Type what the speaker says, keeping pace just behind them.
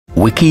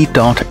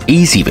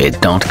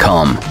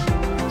wiki.ezvid.com.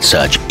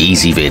 Search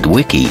Ezvid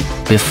Wiki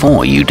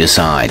before you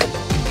decide.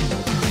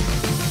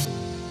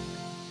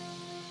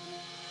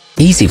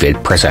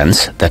 Ezvid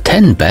presents the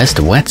 10 best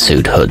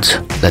wetsuit hoods.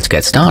 Let's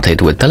get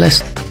started with the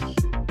list.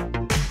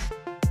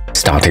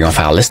 Starting off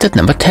our list at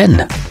number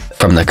 10.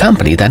 From the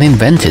company that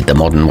invented the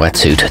modern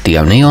wetsuit, the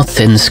O'Neill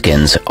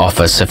thinskins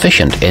offers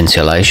sufficient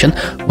insulation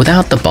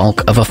without the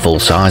bulk of a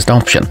full-sized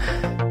option.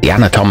 The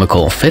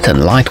anatomical fit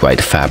and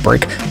lightweight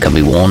fabric can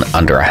be worn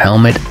under a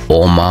helmet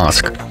or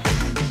mask.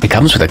 It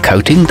comes with a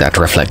coating that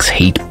reflects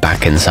heat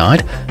back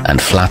inside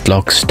and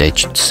flat-lock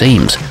stitched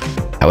seams.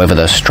 However,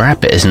 the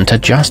strap isn't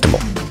adjustable.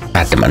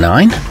 At number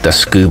 9, the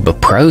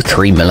scubapro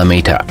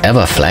 3mm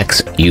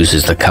everflex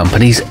uses the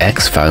company's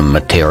X-foam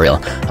material,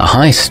 a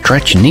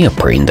high-stretch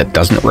neoprene that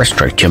doesn't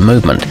restrict your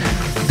movement.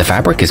 The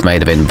fabric is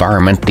made of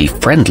environmentally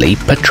friendly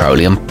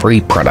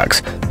petroleum-free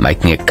products,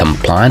 making it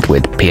compliant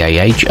with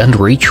PAH and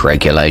REACH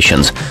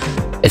regulations.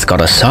 It's got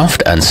a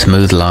soft and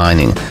smooth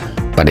lining,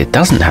 but it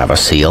doesn't have a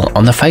seal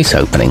on the face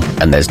opening,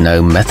 and there's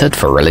no method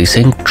for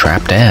releasing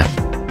trapped air.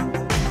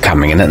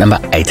 Coming in at number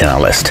 8 on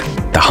our list.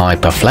 The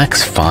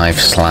hyperflex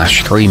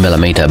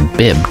 5/3mm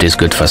bibbed is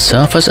good for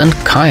surfers and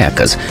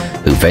kayakers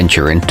who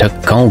venture into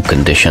cold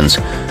conditions.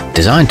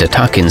 Designed to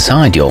tuck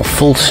inside your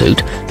full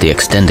suit, the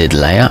extended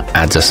layer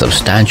adds a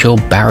substantial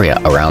barrier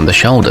around the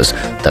shoulders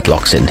that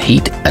locks in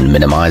heat and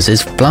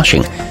minimizes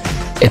flushing.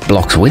 It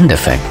blocks wind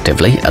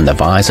effectively, and the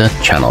visor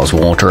channels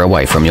water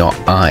away from your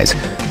eyes.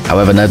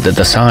 However, note that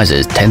the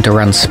sizes tend to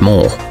run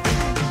small.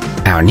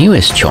 Our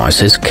newest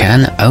choices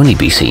can only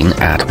be seen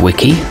at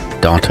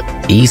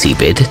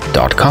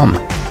wiki.ezvid.com.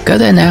 Go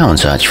there now and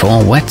search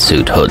for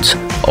wetsuit hoods,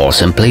 or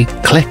simply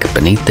click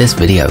beneath this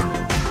video.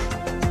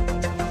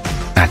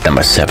 At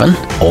number 7,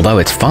 although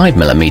it's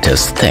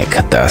 5mm thick,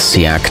 the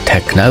seac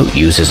Tekno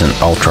uses an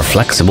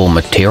ultra-flexible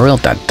material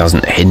that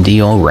doesn't hinder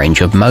your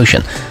range of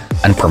motion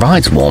and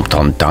provides warmth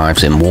on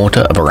dives in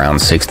water of around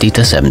 60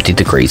 to 70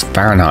 degrees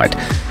Fahrenheit.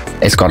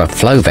 It's got a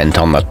flow vent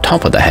on the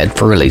top of the head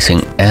for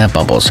releasing air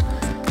bubbles.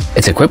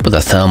 It's equipped with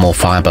a thermal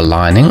fiber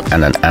lining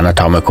and an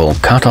anatomical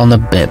cut on the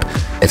bib.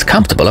 It's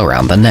comfortable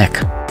around the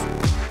neck.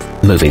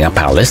 Moving up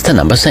our list to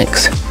number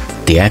 6.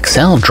 The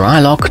xcel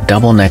drylock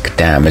double neck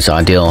dam is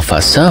ideal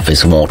for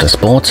surface water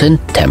sports in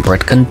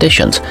temperate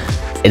conditions.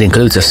 It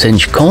includes a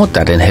cinch cord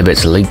that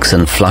inhibits leaks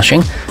and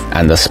flushing,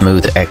 and the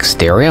smooth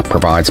exterior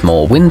provides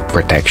more wind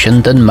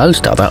protection than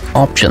most other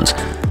options.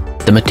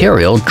 The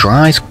material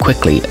dries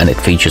quickly and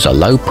it features a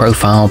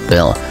low-profile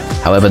bill.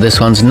 However, this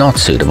one's not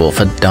suitable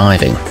for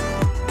diving.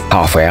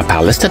 Halfway up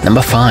our list at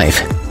number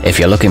 5. If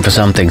you're looking for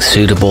something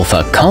suitable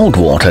for cold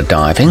water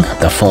diving,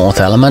 the Fourth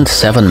Element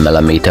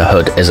 7mm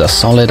hood is a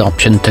solid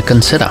option to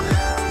consider.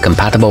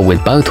 Compatible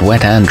with both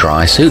wet and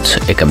dry suits,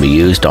 it can be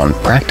used on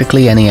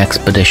practically any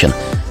expedition.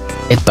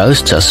 It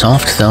boasts a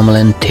soft thermal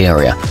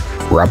interior,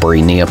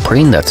 rubbery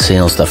neoprene that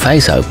seals the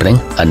face opening,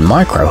 and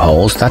micro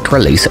holes that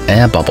release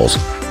air bubbles.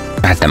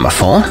 At number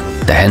 4,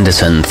 the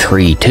Henderson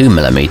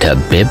 3.2mm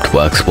bibbed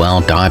works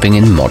well diving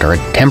in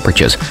moderate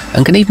temperatures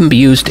and can even be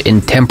used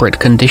in temperate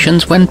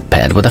conditions when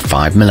paired with a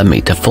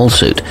 5mm full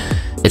suit.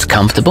 It's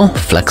comfortable,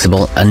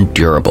 flexible, and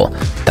durable,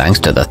 thanks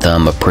to the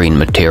thermoprene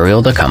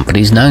material the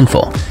company's known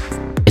for.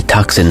 It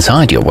tucks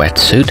inside your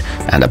wetsuit,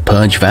 and a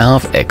purge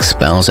valve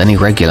expels any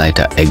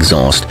regulator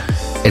exhaust.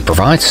 It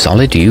provides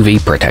solid UV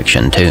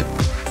protection too.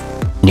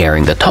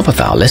 Nearing the top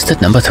of our list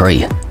at number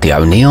 3, the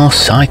O'Neill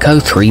Psycho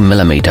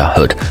 3mm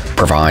hood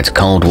provides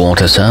cold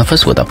water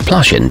surfers with a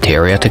plush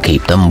interior to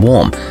keep them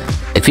warm.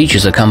 It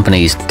features the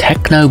company's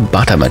Tekno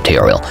butter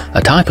material,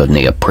 a type of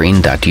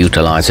neoprene that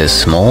utilizes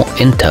small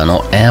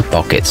internal air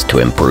pockets to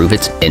improve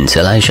its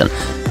insulation.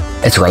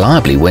 It's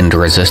reliably wind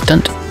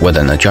resistant with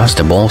an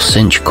adjustable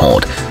cinch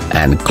cord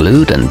and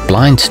glued and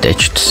blind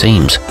stitched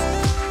seams.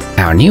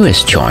 Our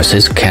newest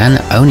choices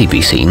can only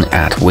be seen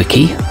at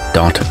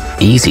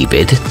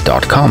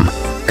wiki.ezvid.com.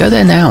 Go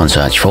there now and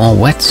search for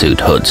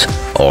wetsuit hoods,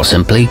 or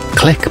simply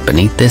click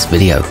beneath this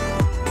video.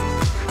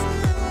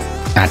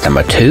 At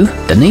number 2,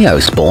 the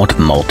NeoSport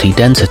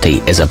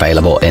Multi-Density is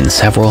available in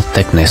several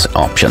thickness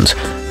options.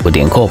 With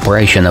the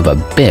incorporation of a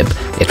bib,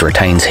 it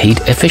retains heat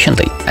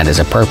efficiently and is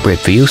appropriate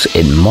for use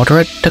in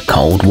moderate to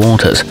cold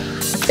waters.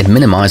 It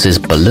minimizes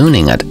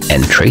ballooning at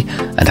entry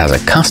and has a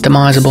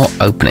customizable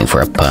opening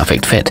for a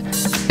perfect fit.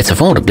 It's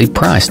affordably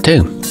priced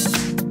too.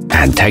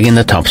 And taking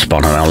the top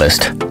spot on our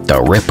list, the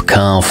Rip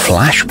Curl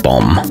Flash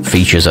Bomb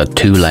features a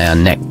 2-layer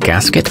neck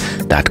gasket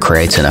that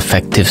creates an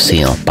effective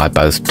seal by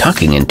both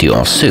tucking into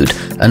your suit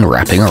and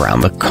wrapping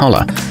around the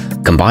collar.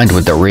 Combined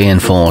with the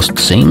reinforced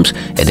seams,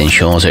 it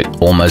ensures it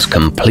almost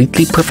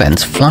completely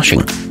prevents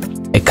flushing.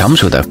 It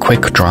comes with a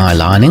quick dry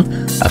lining,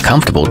 a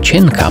comfortable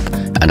chin cup,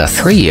 and a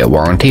 3-year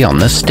warranty on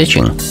the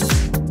stitching.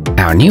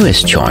 Our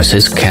newest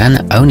choices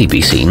can only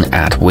be seen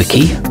at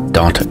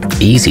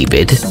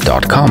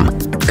wiki.ezvid.com.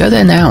 Go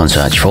there now and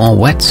search for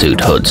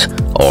wetsuit hoods,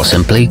 or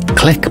simply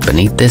click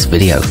beneath this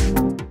video.